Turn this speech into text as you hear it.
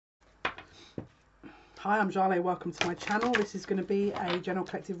Hi, I'm Jale. Welcome to my channel. This is going to be a general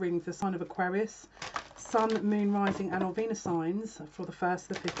collective reading for the sign of Aquarius, Sun, Moon, Rising and or Venus signs for the 1st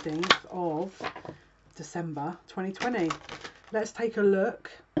to the 15th of December 2020. Let's take a look,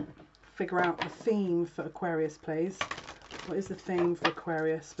 figure out the theme for Aquarius, please. What is the theme for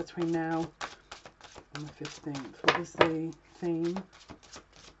Aquarius between now and the 15th? What is the theme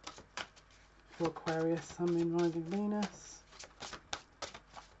for Aquarius, Sun, Moon, Rising, Venus?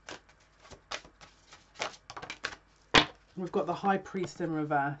 We've got the High Priest in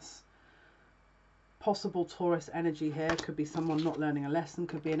reverse. Possible Taurus energy here. Could be someone not learning a lesson.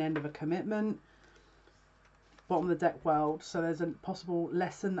 Could be an end of a commitment. Bottom of the deck, World. So there's a possible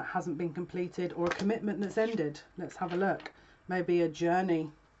lesson that hasn't been completed or a commitment that's ended. Let's have a look. Maybe a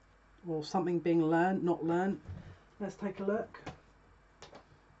journey or something being learned, not learned. Let's take a look.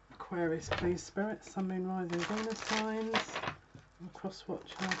 Aquarius, please, Spirit. Sun, Moon, Rising, Venus signs. Cross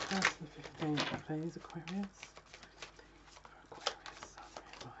watch our 1st to the 15th, please, Aquarius.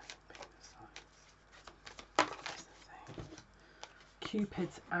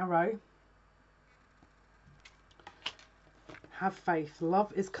 Cupid's arrow. Have faith.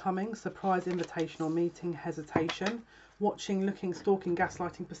 Love is coming. Surprise invitation or meeting. Hesitation. Watching, looking, stalking,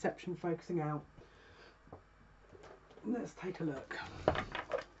 gaslighting, perception, focusing out. Let's take a look.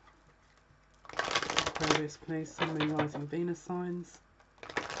 Aquarius, please. Sun, Moon, Rising, Venus signs.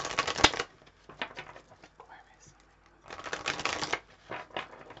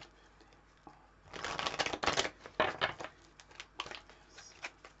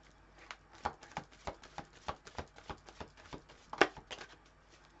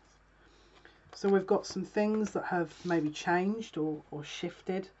 So we've got some things that have maybe changed or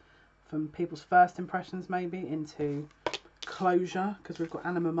shifted from people's first impressions maybe into closure, because we've got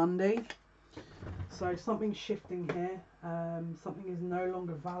Anima Mundi. So something's shifting here. Something is no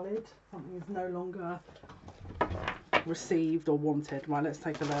longer valid. Something is no longer received or wanted. Right, let's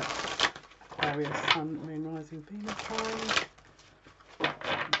take a look. Aquarius, Sun, Moon, Rising, Venus sign.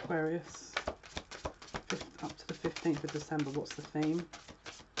 Aquarius, up to the 15th of December. What's the theme?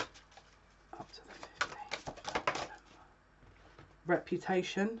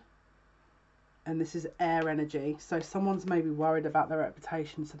 Reputation, and this is air energy, so someone's maybe worried about their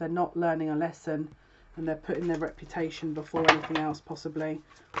reputation, so they're not learning a lesson and they're putting their reputation before anything else possibly.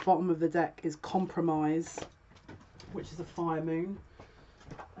 Bottom of the deck is compromise, which is a fire moon.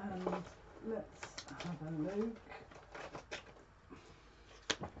 And let's have a look.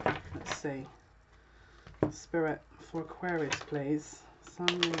 Let's see. Spirit for Aquarius, please. Sun,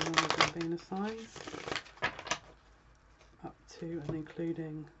 Moon, Rising, Venus signs. Up to and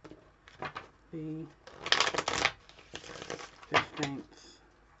including the 15th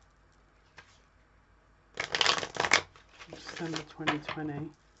December 2020.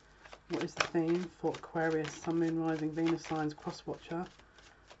 What is the theme for Aquarius, Sun, Moon, Rising, Venus signs, cross watcher,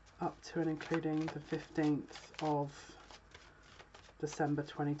 up to and including the 15th of December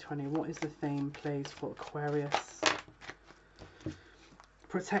 2020? What is the theme, please, for Aquarius?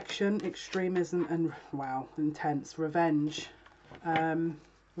 Protection, extremism and, wow, intense, revenge.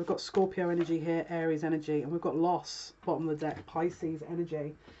 We've got Scorpio energy here, Aries energy, and we've got loss, bottom of the deck, Pisces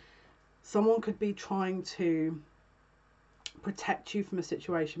energy. Someone could be trying to protect you from a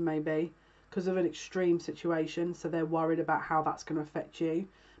situation maybe because of an extreme situation, so they're worried about how that's going to affect you.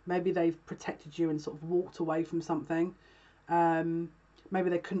 Maybe they've protected you and sort of walked away from something. Maybe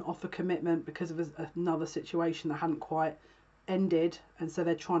they couldn't offer commitment because of another situation that hadn't quite ended, and so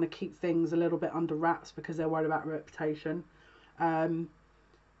they're trying to keep things a little bit under wraps because they're worried about reputation.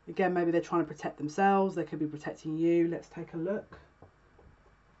 Again, maybe they're trying to protect themselves. They could be protecting you. Let's take a look.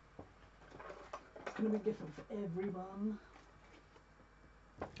 It's going to be different for everyone.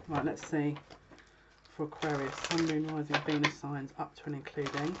 Right, let's see. For Aquarius, Sun, Moon, Rising, Venus signs, up to and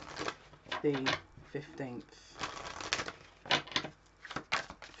including the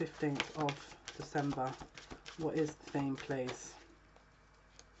 15th of December. What is the theme, please?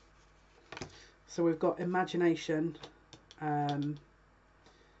 So we've got imagination.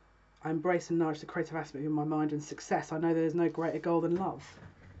 I embrace and nourish the creative aspect of my mind, and success. I know there's no greater goal than love.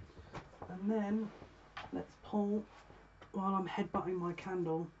 And then let's pull while I'm headbutting my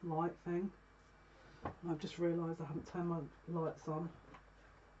candle light thing. I've just realised I haven't turned my lights on.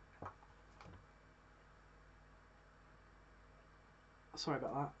 Sorry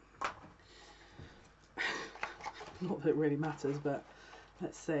about that. Not that it really matters, but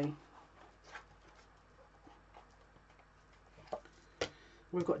let's see.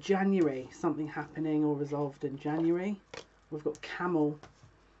 We've got January, something happening or resolved in January. We've got Camel,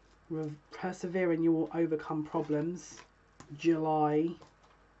 persevere and you will overcome problems. July.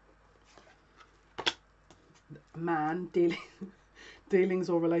 man, dealings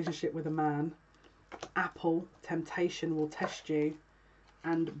or relationship with a man. Apple, temptation will test you.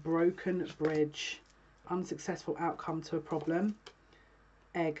 And broken bridge, unsuccessful outcome to a problem.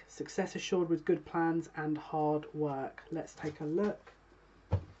 Egg, success assured with good plans and hard work. Let's take a look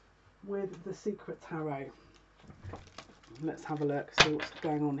with the Secret Tarot. Let's have a look, see what's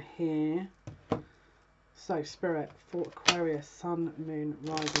going on here. So, Spirit, for Aquarius, Sun, Moon,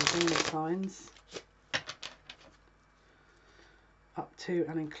 Rising, all the signs. Up to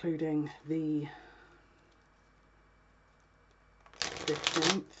and including the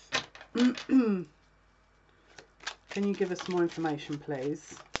 15th. Can you give us more information,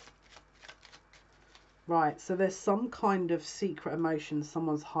 please? Right, so there's some kind of secret emotion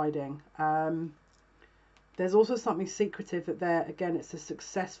someone's hiding. There's also something secretive that there, again, it's a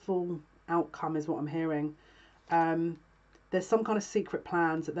successful outcome is what I'm hearing. There's some kind of secret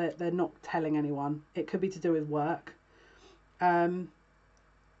plans that they're not telling anyone. It could be to do with work. Let's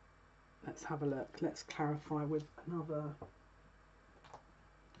have a look. Let's clarify with another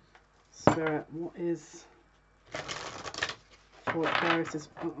Spirit. What is for Aquarius? Is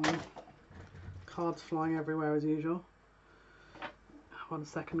cards flying everywhere as usual. 1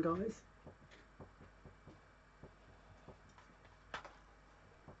 second, guys.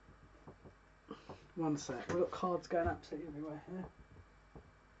 One sec. We've got cards going absolutely everywhere here.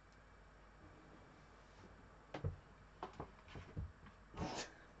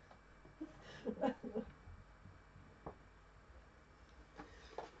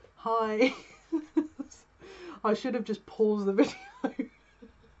 Hi. I should have just paused the video.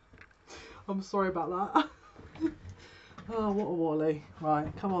 I'm sorry about that. Oh, what a wally. Right,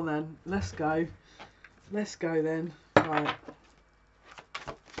 come on then. Let's go. Let's go then. Right.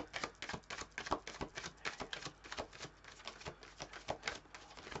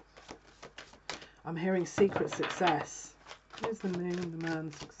 I'm hearing secret success. Here's the moon, the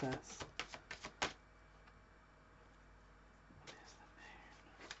man, success.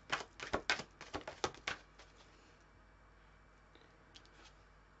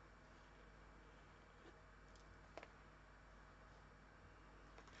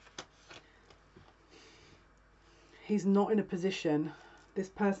 He's not in a position, this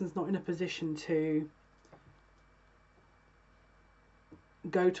person's not in a position to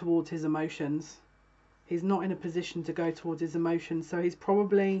go towards his emotions. He's not in a position to go towards his emotions, so he's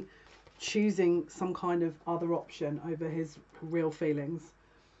probably choosing some kind of other option over his real feelings.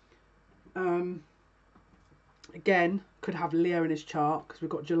 Again, could have Leo in his chart because we've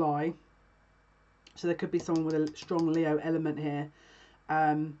got July, so there could be someone with a strong Leo element here.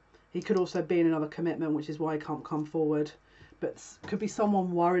 He could also be in another commitment, which is why he can't come forward. But could be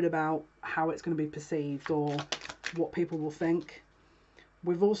someone worried about how it's going to be perceived or what people will think.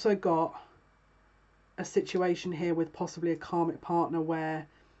 We've also got a situation here with possibly a karmic partner where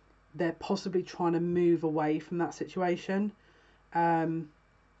they're possibly trying to move away from that situation.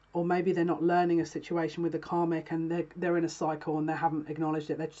 Or maybe they're not learning a situation with a karmic and they're in a cycle and they haven't acknowledged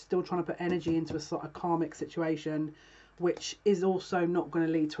it. They're still trying to put energy into a karmic situation, which is also not going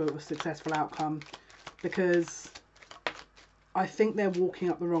to lead to a successful outcome, because I think they're walking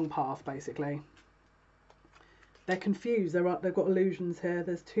up the wrong path, basically. They're confused. They've got illusions here.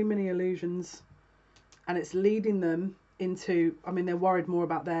 There's too many illusions, and it's leading them into, I mean, they're worried more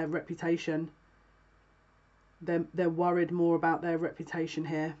about their reputation. They're worried more about their reputation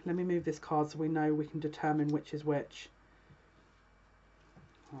here. Let me move this card so we know, we can determine which is which.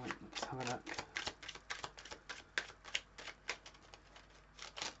 All right, let's have a look.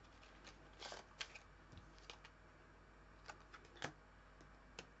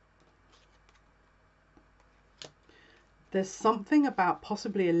 There's something about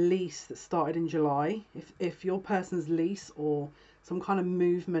possibly a lease that started in July. If your person's lease or some kind of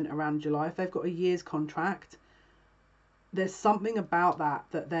movement around July, if they've got a year's contract, there's something about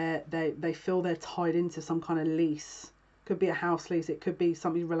that they feel they're tied into some kind of lease. Could be a house lease, it could be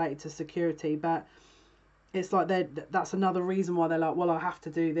something related to security, but it's like that's another reason why they're like, well, I have to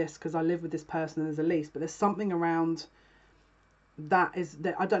do this because I live with this person and there's a lease. But there's something around that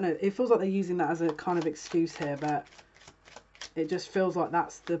I don't know, it feels like they're using that as a kind of excuse here, but it just feels like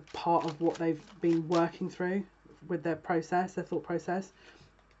that's the part of what they've been working through with their process, their thought process.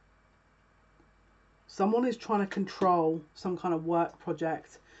 Someone is trying to control some kind of work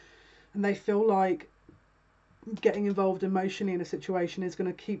project, and they feel like getting involved emotionally in a situation is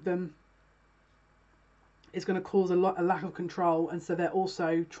going to keep them, it's going to cause a lack of control, and so they're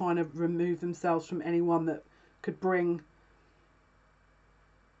also trying to remove themselves from anyone that could bring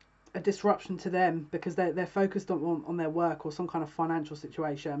a disruption to them, because they're focused on their work or some kind of financial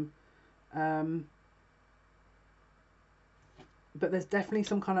situation. but there's definitely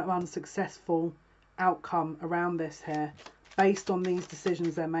some kind of unsuccessful outcome around this here based on these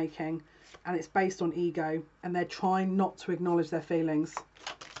decisions they're making, and it's based on ego, and they're trying not to acknowledge their feelings.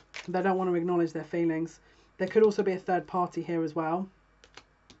 They don't want to acknowledge their feelings. There could also be a third party here as well.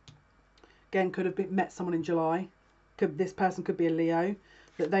 Again, could have met someone in July. This person could be a Leo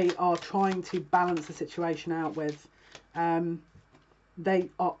that they are trying to balance the situation out with. They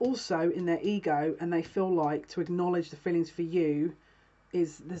are also in their ego, and they feel like to acknowledge the feelings for you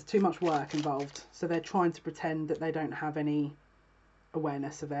there's too much work involved. So they're trying to pretend that they don't have any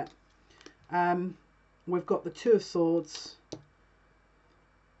awareness of it. We've got the Two of Swords.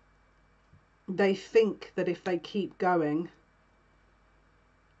 They think that if they keep going,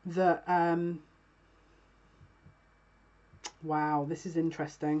 that wow, this is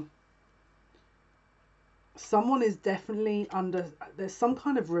interesting. Someone is definitely there's some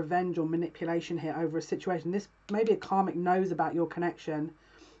kind of revenge or manipulation here over a situation. This maybe a karmic knows about your connection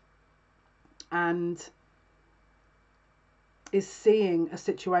and is seeing a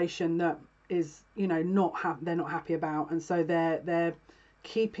situation that is, you know, they're not happy about, and so they're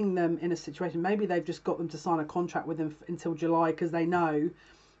keeping them in a situation. Maybe they've just got them to sign a contract with them until July because they know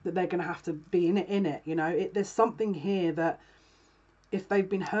that they're going to have to be in it, you know. There's something here that if they've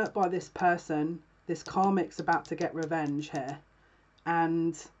been hurt by this person, this karmic's about to get revenge here,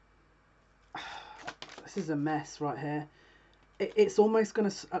 and this is a mess right here. It's almost going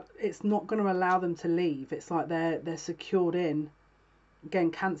to, it's not going to allow them to leave. It's like they're secured in.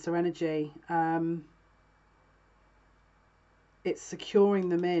 Again, Cancer energy. It's securing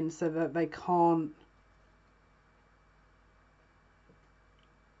them in so that they can't.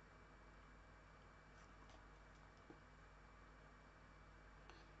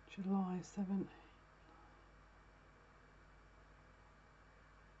 July 7th.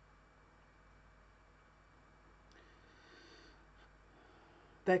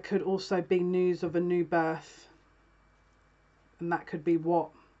 There could also be news of a new birth, and that could be what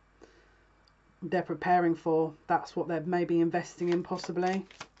they're preparing for. That's what they're maybe investing in, possibly.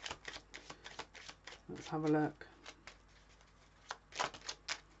 Let's have a look.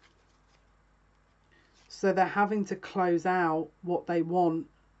 So they're having to close out what they want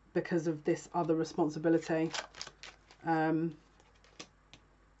because of this other responsibility.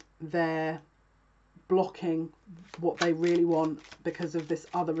 They're blocking what they really want because of this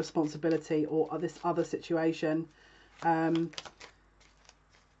other responsibility or this other situation.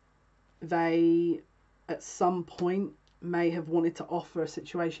 They at some point may have wanted to offer a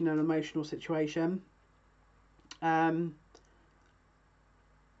situation, an emotional situation, but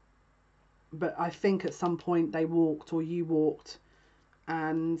I think at some point they walked, or you walked,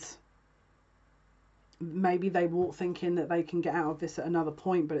 and maybe they walk thinking that they can get out of this at another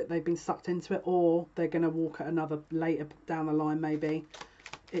point, but they've been sucked into it, or they're going to walk at another later down the line. Maybe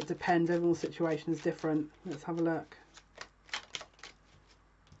it depends. Everyone's situation is different. Let's have a look.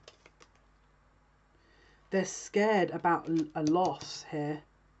 They're scared about a loss here.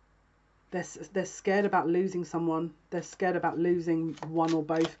 They're scared about losing someone. They're scared about losing one or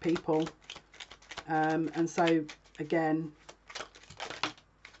both people. And so again,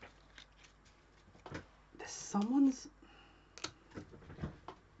 someone's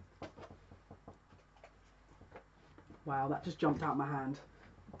wow, that just jumped out of my hand.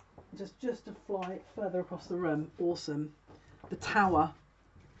 Just to fly further across the room. Awesome. The Tower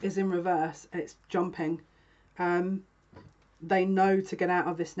is in reverse. It's jumping. They know to get out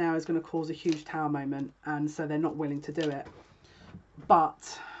of this now is going to cause a huge Tower moment, and so they're not willing to do it.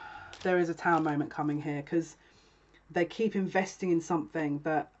 But there is a Tower moment coming here because they keep investing in something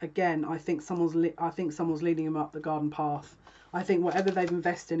that, again, I think someone's leading them up the garden path. I think whatever they've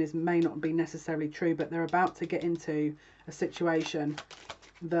invested in may not be necessarily true, but they're about to get into a situation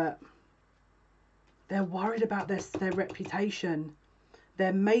that they're worried about their reputation.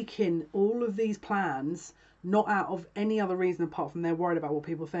 They're making all of these plans not out of any other reason apart from they're worried about what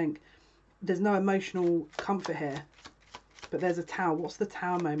people think. There's no emotional comfort here, but there's a Tower. What's the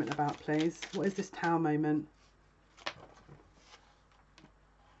Tower moment about, please? What is this Tower moment?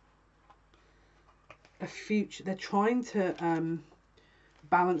 A future. They're trying to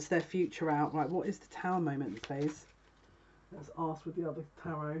balance their future out. Right, what is the Tower moment, please? Let's ask with the other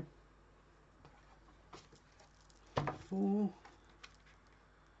tarot. 4.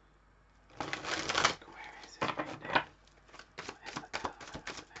 Where is it?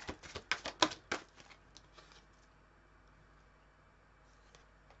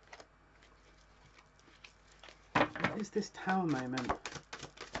 What is this Tower moment?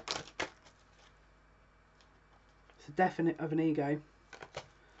 It's a definite of an ego.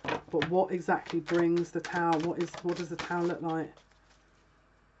 But what exactly brings the Tower? What does the Tower look like?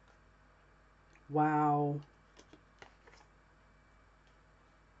 Wow.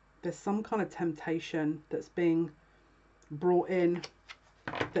 There's some kind of temptation that's being brought in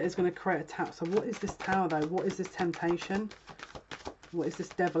that is going to create a Tower. So what is this Tower though? What is this temptation? What is this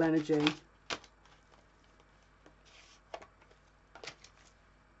devil energy?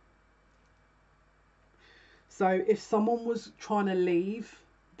 So if someone was trying to leave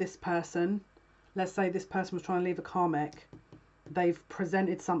this person, let's say this person was trying to leave a karmic, they've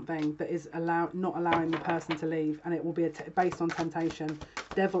presented something that is not allowing the person to leave, and it will be based on temptation.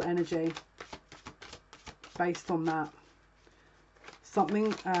 Devil energy, based on that.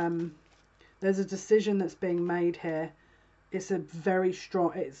 Something, there's a decision that's being made here. It's a very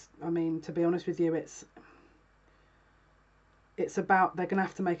strong, I mean, to be honest with you, it's about, they're going to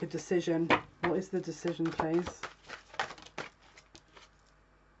have to make a decision. What is the decision, please?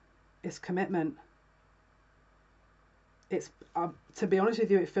 It's commitment. It's, to be honest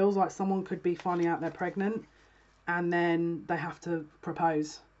with you, it feels like someone could be finding out they're pregnant and then they have to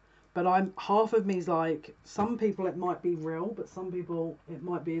propose. But half of me is like, some people it might be real, but some people it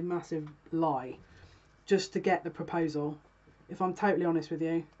might be a massive lie just to get the proposal, if I'm totally honest with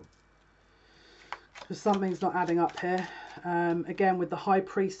you. Because something's not adding up here. Again, with the High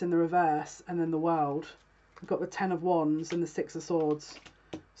Priest in the reverse and then the World, we've got the Ten of Wands and the Six of Swords.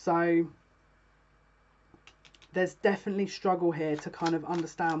 So there's definitely struggle here to kind of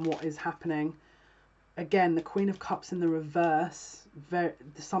understand what is happening. Again, the Queen of Cups in the reverse, there's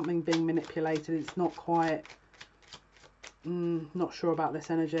something being manipulated. It's not quite, not sure about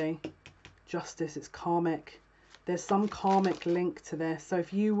this energy. Justice, it's karmic. There's some karmic link to this. So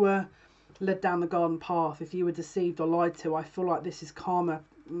if you were led down the garden path, if you were deceived or lied to, I feel like this is karma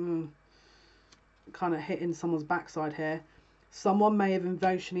kind of hitting someone's backside here. Someone may have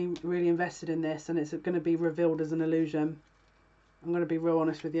emotionally really invested in this, and it's going to be revealed as an illusion. I'm going to be real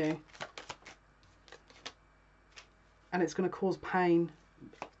honest with you. And it's going to cause pain.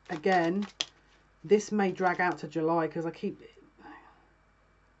 Again, this may drag out to July, because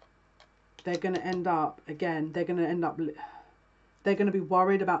they're going to end up, again, they're going to be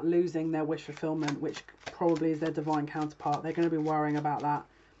worried about losing their wish fulfillment, which probably is their divine counterpart. They're going to be worrying about that.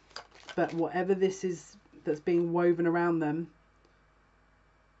 But whatever this is that's being woven around them,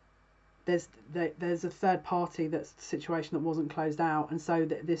 there's a third party that's the situation that wasn't closed out, and so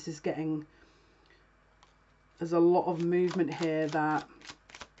this is getting, there's a lot of movement here that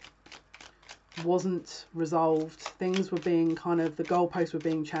wasn't resolved. Things were being kind of, the goalposts were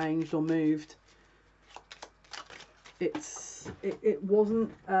being changed or moved. It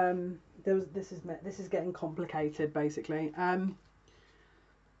wasn't this is getting complicated basically. Let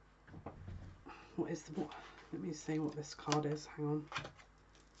me see what this card is. Hang on.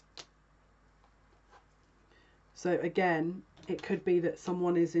 So again, it could be that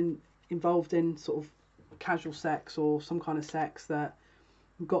someone is involved in sort of casual sex or some kind of sex that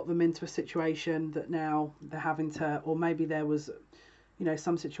got them into a situation that now they're having to, or maybe there was, you know,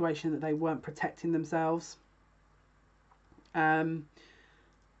 some situation that they weren't protecting themselves.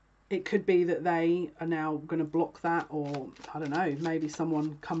 It could be that they are now going to block that, or I don't know, maybe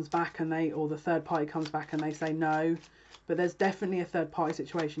someone comes back and or the third party comes back and they say no. But there's definitely a third party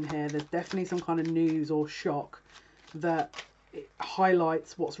situation here. There's definitely some kind of news or shock that it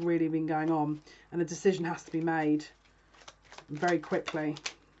highlights what's really been going on, and a decision has to be made very quickly.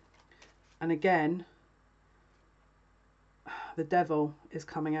 And again, the Devil is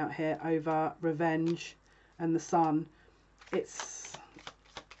coming out here over revenge, and the Sun. It's,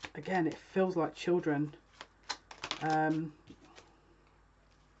 again, it feels like children.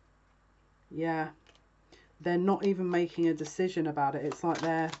 Yeah, they're not even making a decision about it. It's like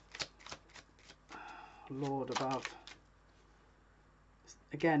they're, Lord above.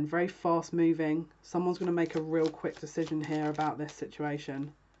 Again, very fast moving. Someone's going to make a real quick decision here about this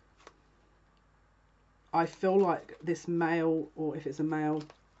situation. I feel like this male, or if it's a male,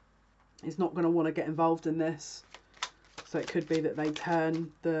 is not going to want to get involved in this. So it could be that they turn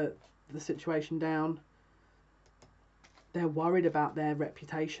the situation down. They're worried about their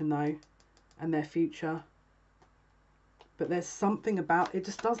reputation though, and their future. But there's something about it,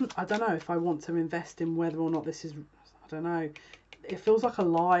 just doesn't, I don't know if I want to invest in whether or not this is, I don't know. It feels like a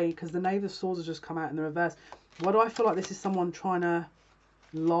lie, because the Knave of Swords has just come out in the reverse. Why do I feel like this is someone trying to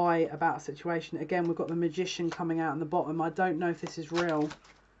lie about a situation? Again, we've got the Magician coming out in the bottom. I don't know if this is real.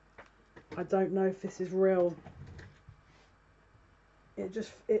 I don't know if this is real.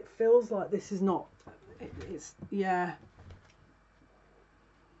 It feels like this is not, it's, yeah.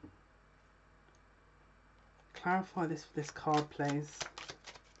 Clarify this card, please.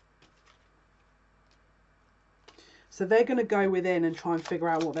 So they're going to go within and try and figure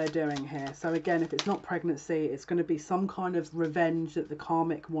out what they're doing here. So again, if it's not pregnancy, it's going to be some kind of revenge that the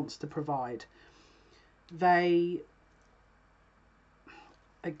karmic wants to provide. They,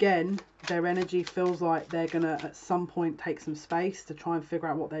 again, their energy feels like they're going to at some point take some space to try and figure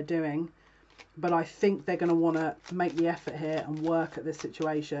out what they're doing. But I think they're going to want to make the effort here and work at this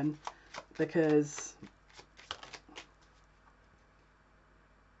situation, because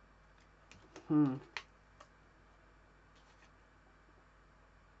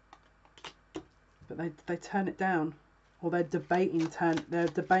but they turn it down, or they're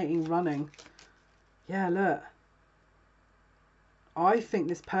debating running. Yeah, look, I think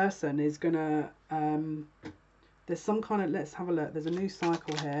this person is gonna there's some kind of, let's have a look, there's a new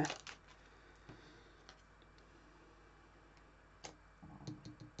cycle here.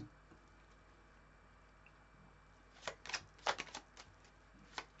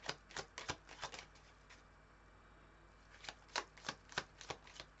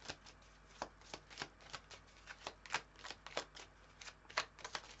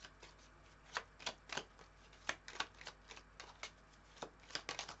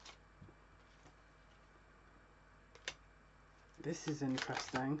 This is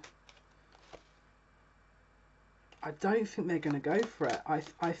interesting. I don't think they're going to go for it.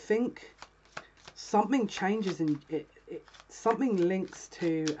 I think something changes in it. Something links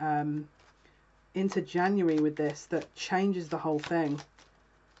to into January with this that changes the whole thing.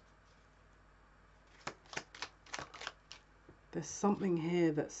 There's something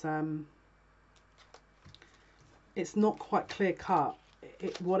here that's it's not quite clear cut.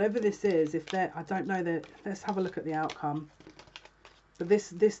 Whatever this is, if they're, I don't know that. Let's have a look at the outcome. But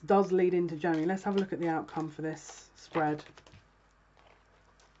this does lead into January. Let's have a look at the outcome for this spread.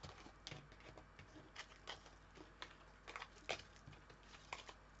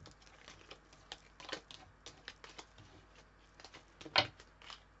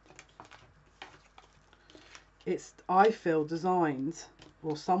 It's, I feel, designed,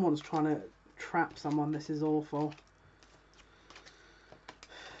 or someone's trying to trap someone. This is awful.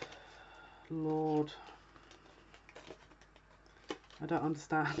 Lord. I don't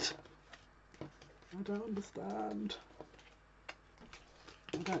understand. I don't understand.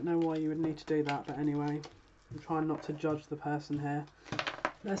 I don't know why you would need to do that, but anyway. I'm trying not to judge the person here.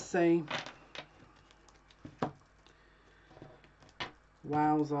 Let's see.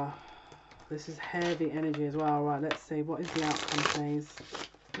 Wowza. This is heavy energy as well. Right, let's see. What is the outcome, please?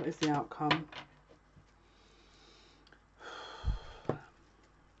 What is the outcome?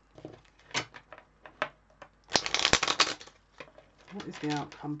 What is the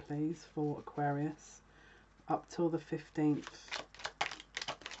outcome, please, for Aquarius? Up till the 15th.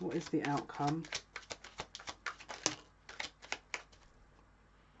 What is the outcome?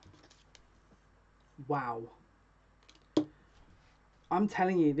 Wow. I'm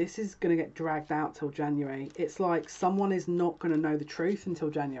telling you, this is going to get dragged out till January. It's like someone is not going to know the truth until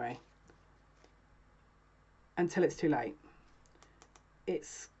January. Until it's too late.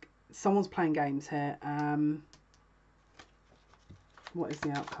 It's, someone's playing games here. What is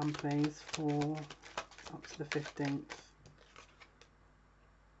the outcome, please, for up to the 15th?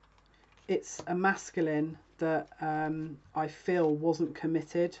 It's a masculine that I feel wasn't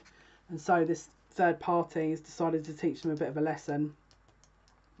committed. And so this third party has decided to teach them a bit of a lesson.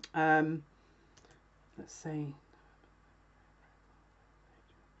 Let's see.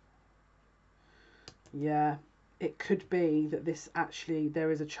 Yeah, it could be that this actually,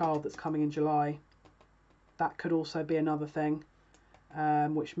 there is a child that's coming in July. That could also be another thing.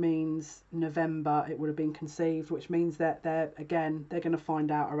 Which means November it would have been conceived, which means that they're going to find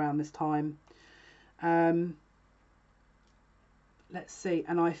out around this time. Let's see,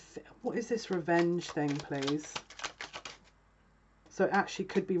 and what is this revenge thing, please? So it actually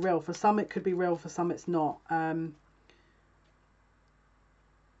could be real. For some it could be real, for some it's not.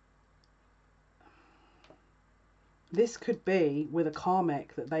 This could be with a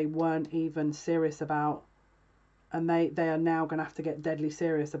karmic that they weren't even serious about, and they are now going to have to get deadly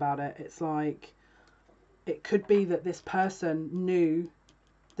serious about it. It's like, it could be that this person knew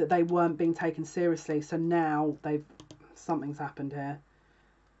that they weren't being taken seriously, so now something's happened here.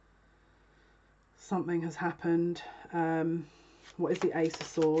 Something has happened. What is the Ace of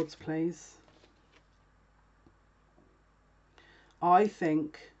Swords, please? I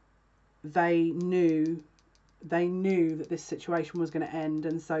think they knew that this situation was going to end,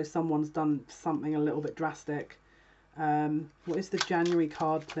 and so someone's done something a little bit drastic. What is the January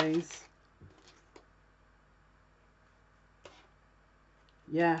card, please?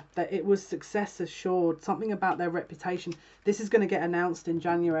 Yeah, that it was success assured. Something about their reputation. This is going to get announced in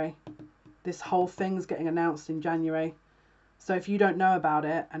January. This whole thing's getting announced in January. So if you don't know about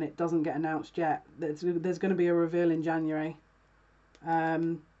it and it doesn't get announced yet, there's going to be a reveal in January.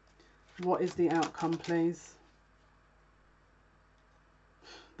 What is the outcome, please?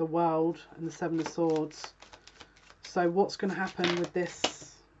 The World and the Seven of Swords. So what's going to happen with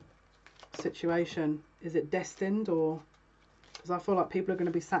this situation? Is it destined, or... Because I feel like people are going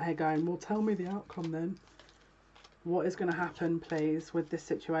to be sat here going, well, tell me the outcome then. What is going to happen, please, with this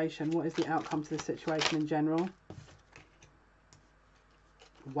situation? What is the outcome to this situation in general?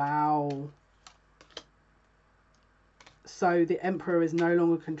 Wow. So the Emperor is no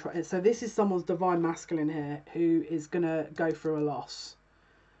longer control. So this is someone's divine masculine here who is going to go through a loss.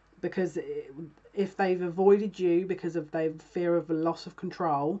 Because if they've avoided you because of their fear of a loss of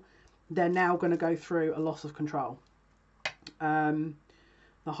control, they're now going to go through a loss of control.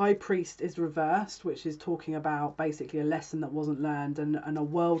 The High Priest is reversed, which is talking about basically a lesson that wasn't learned, and a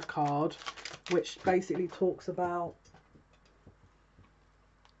World card, which basically talks about,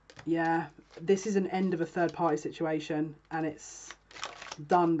 yeah, this is an end of a third party situation, and it's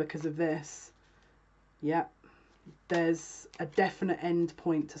done because of this. Yeah, there's a definite end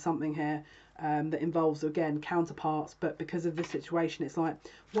point to something here that involves, again, counterparts, but because of this situation, it's like,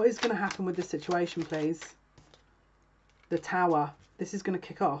 what is going to happen with this situation, please? The Tower. This is going to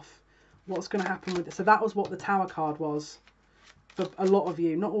kick off. What's going to happen with it? So that was what the Tower card was for a lot of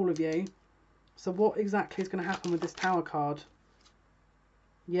you, not all of you. So what exactly is going to happen with this Tower card?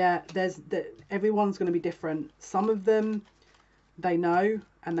 Yeah, everyone's going to be different. Some of them, they know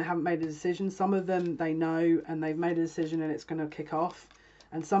and they haven't made a decision. Some of them, they know and they've made a decision and it's going to kick off.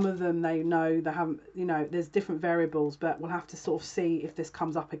 And some of them, they know, they haven't, you know, there's different variables, but we'll have to sort of see if this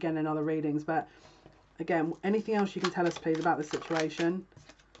comes up again in other readings. But again, anything else you can tell us, please, about the situation?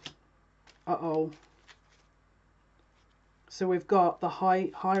 Uh-oh. So we've got the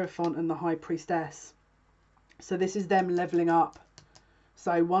Hierophant and the High Priestess. So this is them leveling up.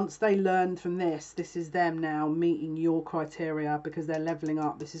 So once they learn from this, this is them now meeting your criteria because they're leveling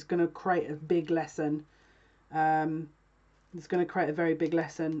up. This is going to create a big lesson. It's going to create a very big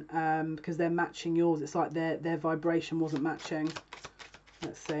lesson because they're matching yours. It's like their vibration wasn't matching.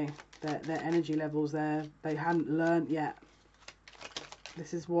 Let's see. Their energy levels there, they hadn't learned yet.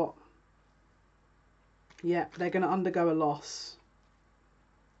 This is what, yeah, they're going to undergo a loss.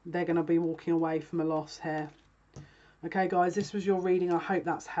 They're going to be walking away from a loss here. Okay, guys, this was your reading. I hope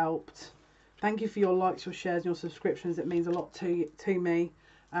that's helped. Thank you for your likes, your shares, and your subscriptions. It means a lot to me.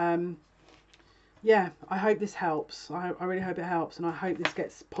 Yeah, I hope this helps. I really hope it helps, and I hope this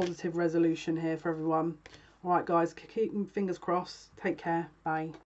gets positive resolution here for everyone. All right, guys, keep fingers crossed. Take care. Bye.